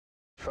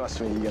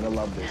Trust me, you're gonna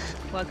love this.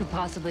 What could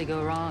possibly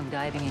go wrong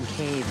diving in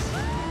caves?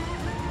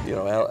 You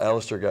know,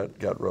 Alister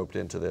got roped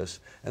into this,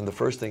 and the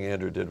first thing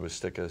Andrew did was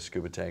stick a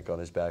scuba tank on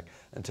his back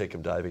and take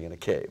him diving in a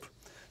cave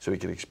so he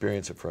could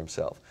experience it for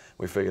himself.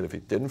 We figured if he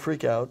didn't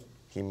freak out,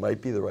 he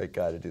might be the right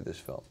guy to do this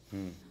film.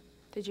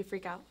 Did you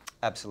freak out?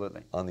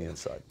 Absolutely. On the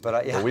inside.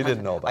 But we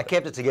didn't know about it. I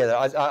kept it together.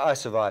 I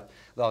survived.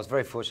 I was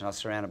very fortunate. I was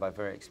surrounded by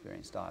very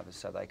experienced divers,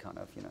 so they kind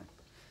of, you know,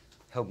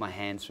 held my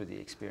hand through the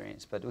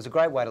experience. But it was a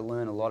great way to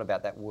learn a lot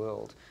about that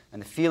world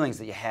and the feelings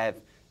that you have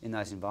in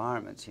those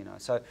environments, you know.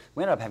 So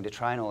we ended up having to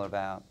train all of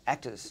our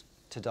actors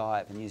to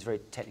dive and use very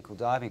technical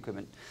diving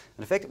equipment.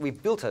 And effectively, we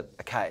built a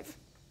cave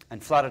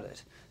and flooded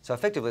it. So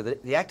effectively,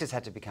 the actors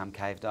had to become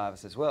cave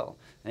divers as well.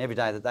 And every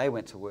day that they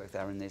went to work,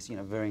 they were in these, you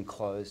know, very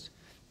enclosed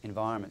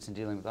environments and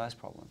dealing with those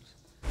problems.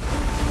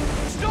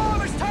 Storm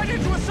has turned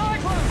into a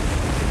cyclone!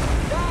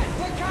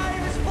 The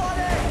cave is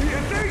flooding! You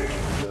think?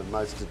 The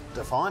most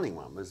defining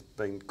one was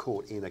being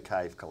caught in a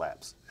cave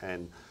collapse.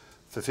 And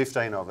for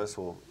 15 of us,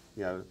 well,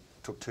 you know,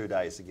 took 2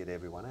 days to get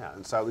everyone out.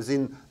 And so it was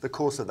in the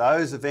course of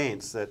those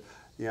events that,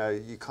 you know,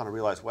 you kind of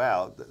realise,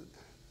 wow,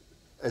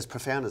 as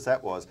profound as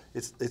that was,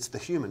 it's the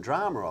human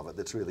drama of it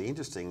that's really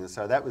interesting. And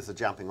so that was the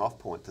jumping off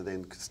point to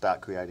then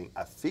start creating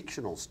a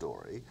fictional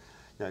story,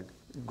 you know,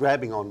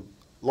 grabbing on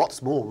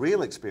lots more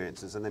real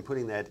experiences and then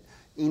putting that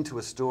into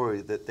a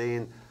story that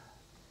then,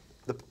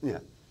 you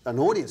know, an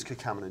audience could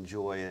come and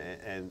enjoy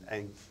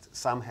and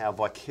somehow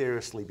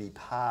vicariously be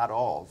part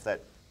of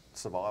that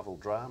survival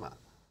drama.